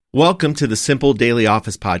Welcome to the Simple Daily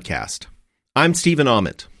Office Podcast. I'm Stephen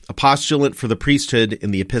Ament, a postulant for the priesthood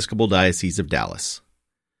in the Episcopal Diocese of Dallas.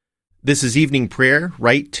 This is evening prayer,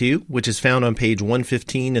 Rite 2, which is found on page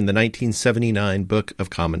 115 in the 1979 Book of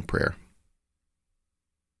Common Prayer.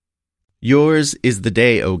 Yours is the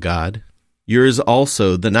day, O God. Yours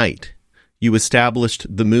also the night. You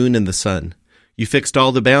established the moon and the sun. You fixed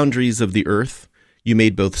all the boundaries of the earth. You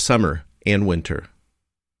made both summer and winter.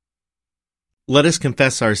 Let us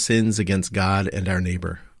confess our sins against God and our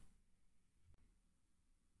neighbor.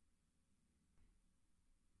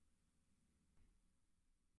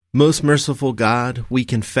 Most merciful God, we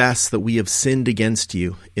confess that we have sinned against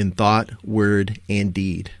you in thought, word, and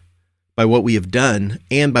deed, by what we have done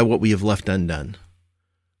and by what we have left undone.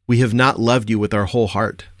 We have not loved you with our whole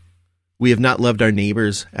heart. We have not loved our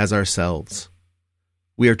neighbors as ourselves.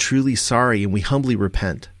 We are truly sorry and we humbly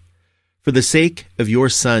repent. For the sake of your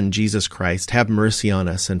Son, Jesus Christ, have mercy on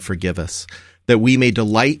us and forgive us, that we may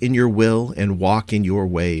delight in your will and walk in your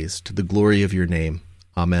ways, to the glory of your name.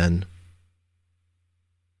 Amen.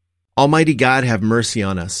 Almighty God, have mercy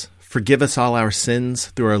on us. Forgive us all our sins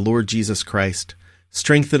through our Lord Jesus Christ.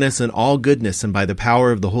 Strengthen us in all goodness, and by the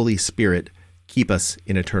power of the Holy Spirit, keep us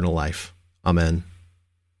in eternal life. Amen.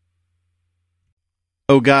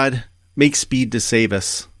 O God, make speed to save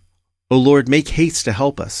us. O Lord, make haste to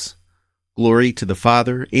help us. Glory to the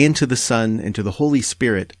Father, and to the Son, and to the Holy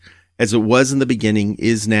Spirit, as it was in the beginning,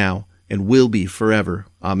 is now, and will be forever.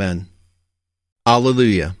 Amen.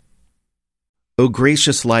 Alleluia. O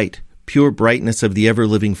gracious light, pure brightness of the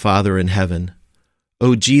ever-living Father in heaven,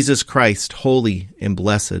 O Jesus Christ, holy and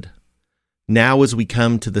blessed, now as we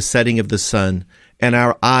come to the setting of the sun, and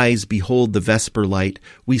our eyes behold the vesper light,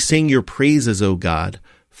 we sing your praises, O God,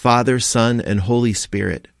 Father, Son, and Holy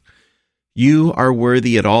Spirit. You are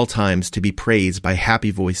worthy at all times to be praised by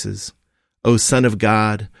happy voices, O Son of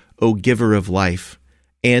God, O Giver of life,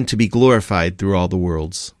 and to be glorified through all the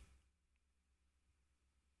worlds.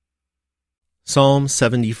 Psalm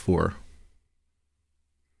 74.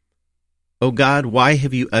 O God, why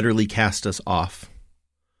have you utterly cast us off?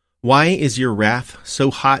 Why is your wrath so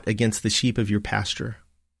hot against the sheep of your pasture?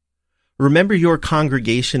 Remember your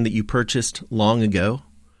congregation that you purchased long ago,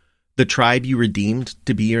 the tribe you redeemed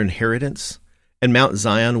to be your inheritance, and Mount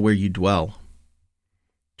Zion where you dwell.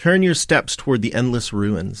 Turn your steps toward the endless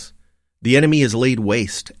ruins. The enemy has laid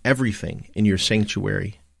waste everything in your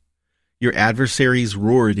sanctuary. Your adversaries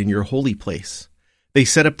roared in your holy place. They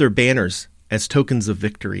set up their banners as tokens of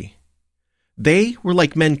victory. They were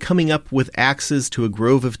like men coming up with axes to a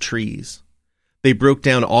grove of trees. They broke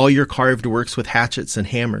down all your carved works with hatchets and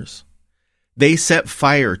hammers. They set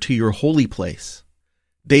fire to your holy place.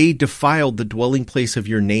 They defiled the dwelling place of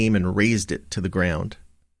your name and razed it to the ground.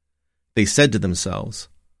 They said to themselves,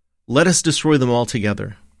 "Let us destroy them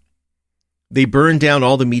altogether." They burned down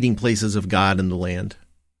all the meeting places of God in the land.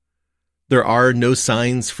 There are no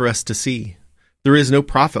signs for us to see. There is no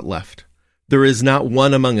prophet left. There is not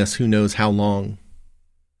one among us who knows how long.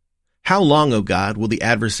 How long, O God, will the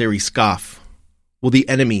adversary scoff? Will the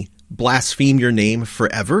enemy blaspheme your name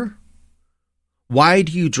forever? Why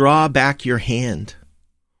do you draw back your hand?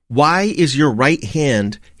 Why is your right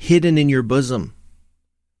hand hidden in your bosom?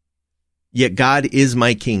 Yet God is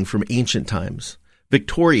my King from ancient times,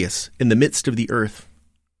 victorious in the midst of the earth.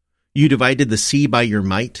 You divided the sea by your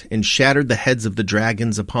might and shattered the heads of the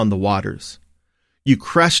dragons upon the waters. You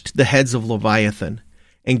crushed the heads of Leviathan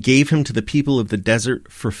and gave him to the people of the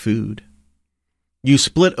desert for food. You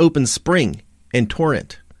split open spring and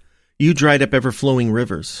torrent. You dried up ever-flowing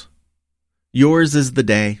rivers. Yours is the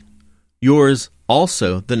day, yours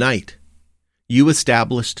also the night. You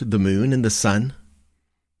established the moon and the sun.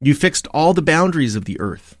 You fixed all the boundaries of the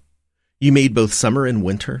earth. You made both summer and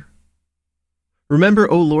winter.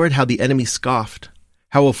 Remember, O Lord, how the enemy scoffed,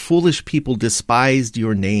 how a foolish people despised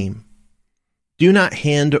your name. Do not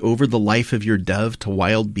hand over the life of your dove to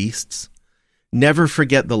wild beasts. Never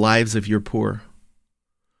forget the lives of your poor.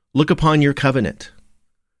 Look upon your covenant.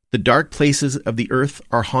 The dark places of the earth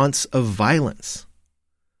are haunts of violence.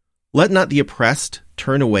 Let not the oppressed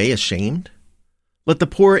turn away ashamed. Let the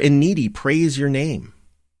poor and needy praise your name.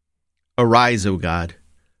 Arise, O God,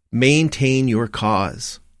 maintain your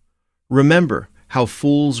cause. Remember how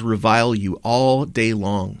fools revile you all day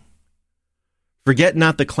long. Forget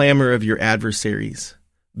not the clamor of your adversaries,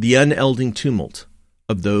 the unelding tumult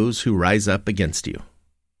of those who rise up against you.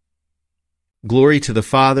 Glory to the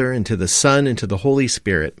Father, and to the Son, and to the Holy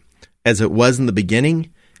Spirit, as it was in the beginning,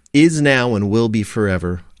 is now, and will be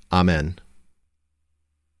forever. Amen.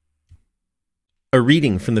 A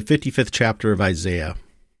reading from the 55th chapter of Isaiah.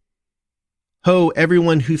 Ho,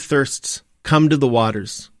 everyone who thirsts, come to the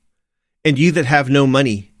waters. And you that have no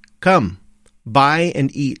money, come, buy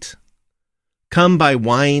and eat. Come buy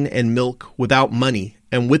wine and milk without money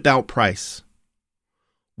and without price.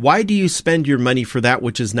 Why do you spend your money for that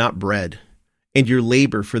which is not bread, and your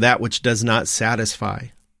labor for that which does not satisfy?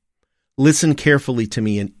 Listen carefully to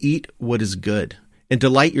me and eat what is good, and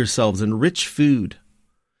delight yourselves in rich food.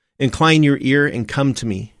 Incline your ear and come to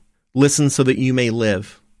me. Listen so that you may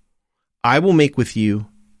live. I will make with you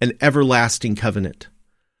an everlasting covenant,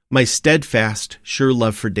 my steadfast, sure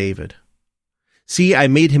love for David. See, I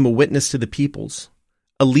made him a witness to the peoples,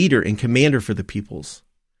 a leader and commander for the peoples.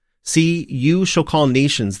 See, you shall call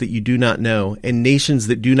nations that you do not know, and nations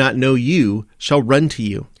that do not know you shall run to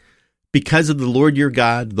you, because of the Lord your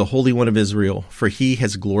God, the Holy One of Israel, for he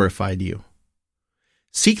has glorified you.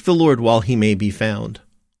 Seek the Lord while he may be found.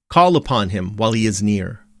 Call upon him while he is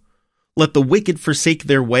near. Let the wicked forsake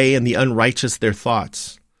their way and the unrighteous their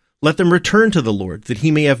thoughts. Let them return to the Lord, that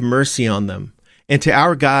he may have mercy on them, and to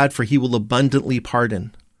our God, for he will abundantly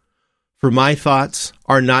pardon. For my thoughts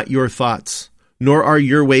are not your thoughts, nor are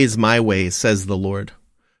your ways my ways, says the Lord.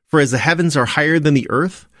 For as the heavens are higher than the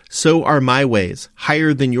earth, so are my ways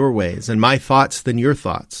higher than your ways, and my thoughts than your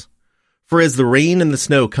thoughts. For as the rain and the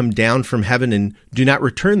snow come down from heaven and do not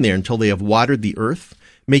return there until they have watered the earth,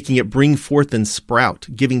 making it bring forth and sprout,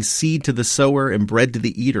 giving seed to the sower and bread to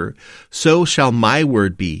the eater, so shall my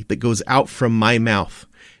word be that goes out from my mouth.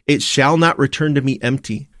 It shall not return to me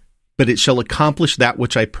empty, but it shall accomplish that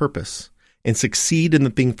which I purpose, and succeed in the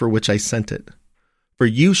thing for which I sent it. For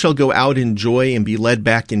you shall go out in joy and be led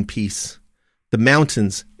back in peace. The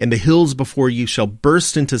mountains and the hills before you shall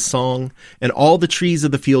burst into song, and all the trees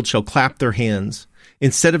of the field shall clap their hands.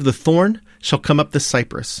 Instead of the thorn shall come up the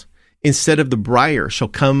cypress. Instead of the briar shall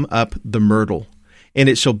come up the myrtle. And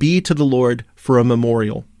it shall be to the Lord for a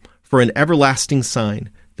memorial, for an everlasting sign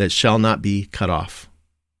that shall not be cut off.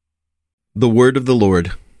 The word of the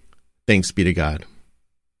Lord. Thanks be to God.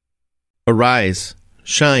 Arise,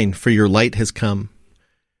 shine, for your light has come,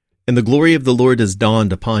 and the glory of the Lord has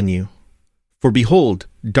dawned upon you. For behold,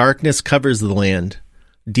 darkness covers the land,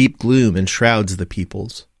 deep gloom enshrouds the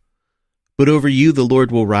peoples. But over you the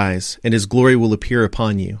Lord will rise, and his glory will appear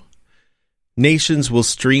upon you. Nations will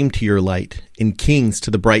stream to your light, and kings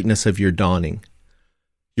to the brightness of your dawning.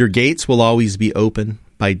 Your gates will always be open,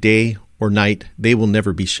 by day or night they will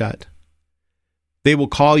never be shut. They will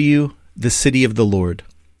call you the city of the Lord,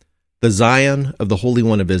 the Zion of the Holy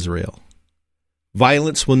One of Israel.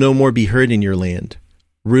 Violence will no more be heard in your land,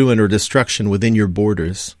 ruin or destruction within your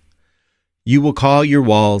borders. You will call your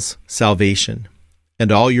walls salvation,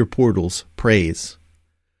 and all your portals praise.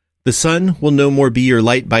 The sun will no more be your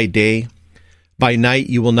light by day. By night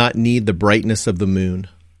you will not need the brightness of the moon.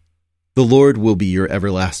 The Lord will be your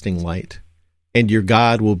everlasting light, and your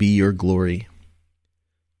God will be your glory.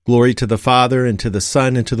 Glory to the Father, and to the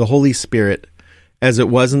Son, and to the Holy Spirit, as it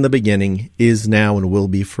was in the beginning, is now, and will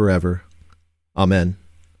be forever. Amen.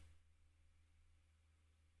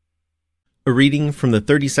 A reading from the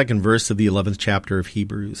 32nd verse of the 11th chapter of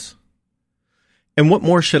Hebrews. And what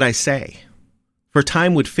more should I say? For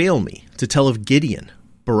time would fail me to tell of Gideon,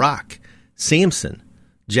 Barak, Samson,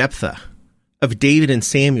 Jephthah, of David and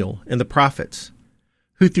Samuel and the prophets,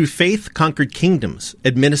 who through faith conquered kingdoms,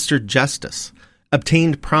 administered justice,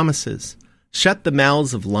 obtained promises, shut the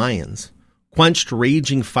mouths of lions, quenched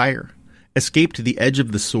raging fire, escaped the edge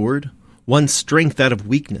of the sword, won strength out of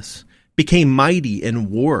weakness, became mighty in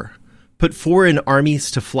war, put foreign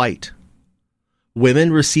armies to flight.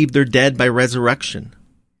 Women received their dead by resurrection.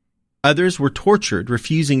 Others were tortured,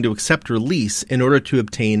 refusing to accept release in order to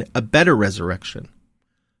obtain a better resurrection.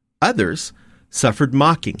 Others suffered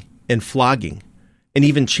mocking and flogging, and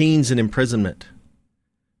even chains and imprisonment.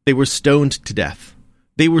 They were stoned to death.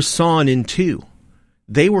 They were sawn in two.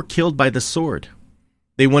 They were killed by the sword.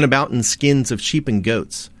 They went about in skins of sheep and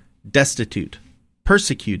goats, destitute,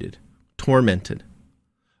 persecuted, tormented,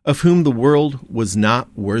 of whom the world was not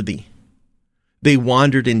worthy. They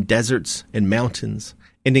wandered in deserts and mountains,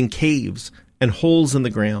 and in caves and holes in the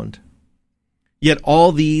ground. Yet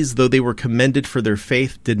all these, though they were commended for their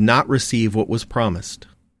faith, did not receive what was promised,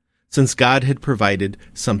 since God had provided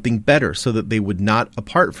something better, so that they would not,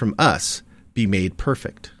 apart from us, be made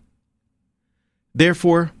perfect.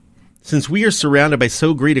 Therefore, since we are surrounded by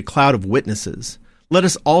so great a cloud of witnesses, let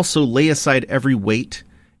us also lay aside every weight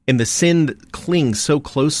and the sin that clings so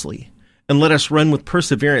closely, and let us run with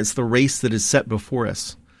perseverance the race that is set before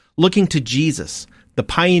us, looking to Jesus, the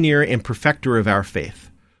pioneer and perfecter of our faith,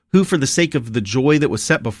 who for the sake of the joy that was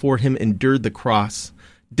set before him endured the cross,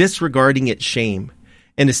 disregarding its shame,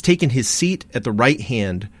 and has taken his seat at the right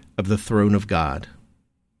hand of the throne of God.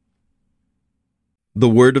 The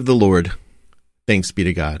word of the Lord. Thanks be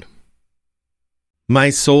to God. My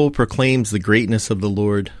soul proclaims the greatness of the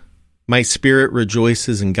Lord. My spirit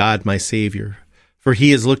rejoices in God my Savior, for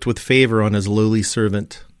he has looked with favor on his lowly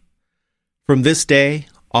servant. From this day,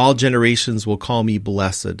 all generations will call me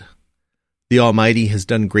blessed. The Almighty has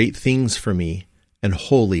done great things for me, and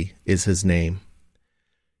holy is his name.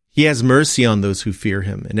 He has mercy on those who fear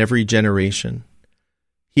him in every generation.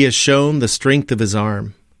 He has shown the strength of his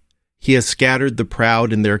arm. He has scattered the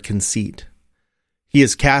proud in their conceit. He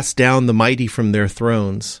has cast down the mighty from their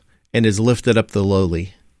thrones, and has lifted up the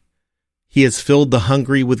lowly. He has filled the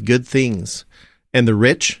hungry with good things, and the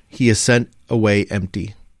rich he has sent away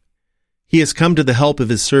empty. He has come to the help of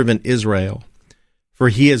his servant Israel, for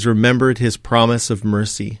he has remembered his promise of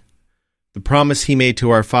mercy, the promise he made to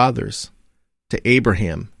our fathers, to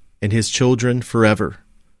Abraham and his children forever.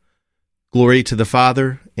 Glory to the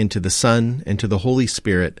Father, and to the Son, and to the Holy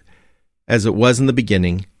Spirit, as it was in the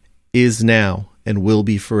beginning, is now, and will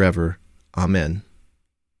be forever. Amen.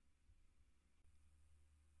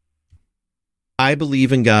 I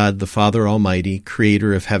believe in God, the Father Almighty,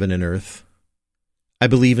 creator of heaven and earth. I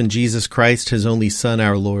believe in Jesus Christ, his only Son,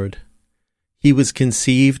 our Lord. He was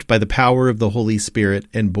conceived by the power of the Holy Spirit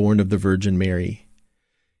and born of the Virgin Mary.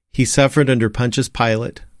 He suffered under Pontius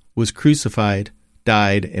Pilate, was crucified,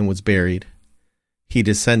 died, and was buried. He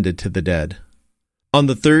descended to the dead. On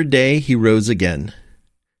the third day he rose again.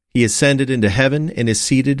 He ascended into heaven and is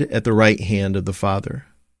seated at the right hand of the Father.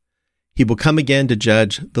 He will come again to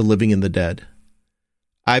judge the living and the dead.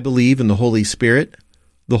 I believe in the Holy Spirit,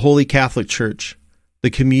 the Holy Catholic Church, the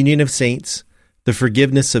communion of saints, the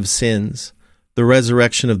forgiveness of sins, the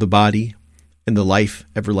resurrection of the body, and the life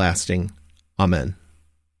everlasting. Amen.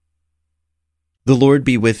 The Lord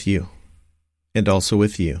be with you, and also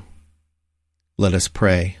with you. Let us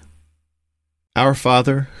pray. Our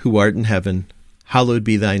Father, who art in heaven, hallowed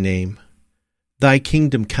be thy name. Thy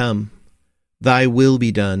kingdom come, thy will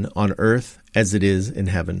be done on earth as it is in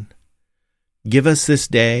heaven. Give us this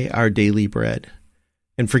day our daily bread,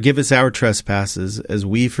 and forgive us our trespasses as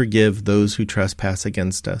we forgive those who trespass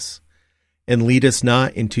against us. And lead us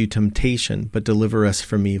not into temptation, but deliver us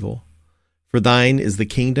from evil. For thine is the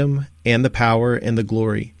kingdom, and the power, and the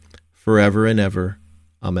glory, forever and ever.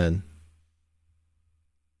 Amen.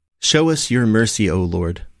 Show us your mercy, O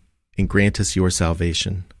Lord, and grant us your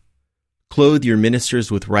salvation. Clothe your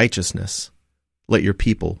ministers with righteousness. Let your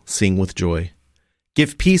people sing with joy.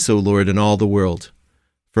 Give peace, O Lord, in all the world,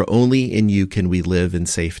 for only in you can we live in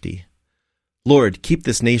safety. Lord, keep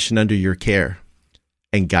this nation under your care,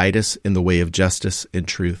 and guide us in the way of justice and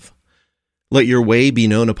truth. Let your way be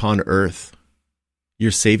known upon earth,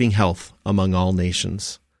 your saving health among all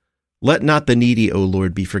nations. Let not the needy, O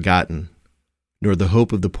Lord, be forgotten, nor the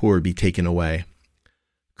hope of the poor be taken away.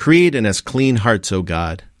 Create in us clean hearts, O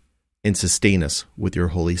God, and sustain us with your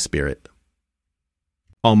Holy Spirit.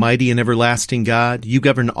 Almighty and everlasting God, you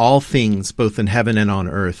govern all things both in heaven and on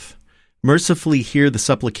earth. Mercifully hear the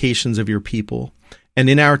supplications of your people, and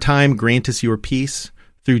in our time grant us your peace,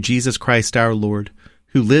 through Jesus Christ our Lord,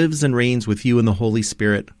 who lives and reigns with you in the Holy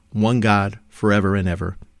Spirit, one God, forever and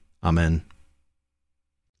ever. Amen.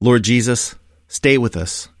 Lord Jesus, stay with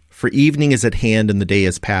us, for evening is at hand and the day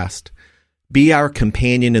is past. Be our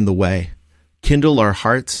companion in the way. Kindle our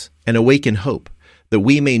hearts and awaken hope, that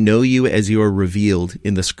we may know you as you are revealed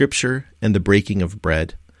in the Scripture and the breaking of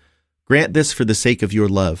bread. Grant this for the sake of your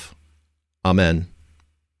love. Amen.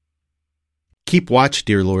 Keep watch,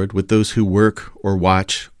 dear Lord, with those who work or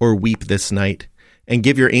watch or weep this night, and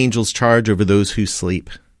give your angels charge over those who sleep.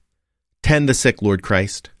 Tend the sick, Lord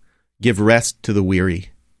Christ. Give rest to the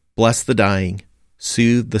weary. Bless the dying.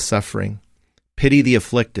 Soothe the suffering. Pity the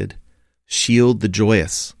afflicted. Shield the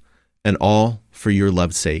joyous. And all for your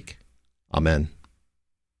love's sake. Amen.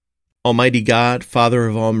 Almighty God, Father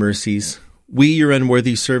of all mercies, we, your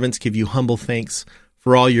unworthy servants, give you humble thanks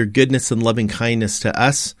for all your goodness and loving kindness to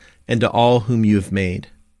us and to all whom you have made.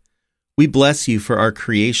 We bless you for our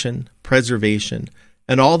creation, preservation,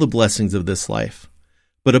 and all the blessings of this life,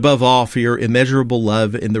 but above all for your immeasurable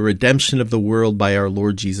love in the redemption of the world by our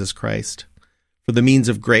Lord Jesus Christ, for the means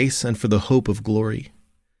of grace and for the hope of glory.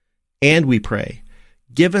 And we pray,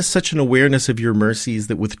 give us such an awareness of your mercies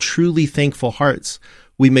that with truly thankful hearts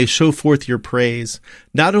we may show forth your praise,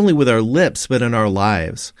 not only with our lips but in our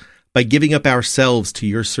lives, by giving up ourselves to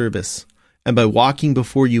your service, and by walking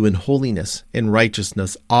before you in holiness and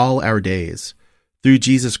righteousness all our days, through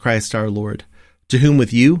Jesus Christ our Lord, to whom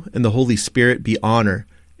with you and the Holy Spirit be honor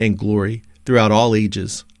and glory throughout all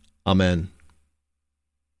ages. Amen.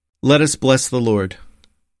 Let us bless the Lord.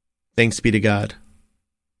 Thanks be to God.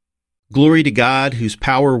 Glory to God, whose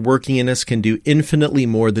power working in us can do infinitely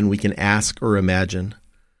more than we can ask or imagine.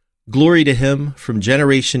 Glory to him from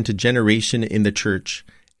generation to generation in the church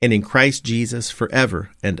and in Christ Jesus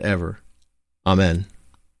forever and ever. Amen.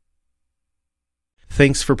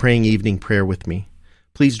 Thanks for praying evening prayer with me.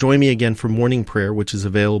 Please join me again for morning prayer, which is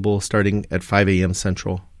available starting at 5 a.m.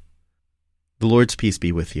 Central. The Lord's peace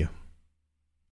be with you.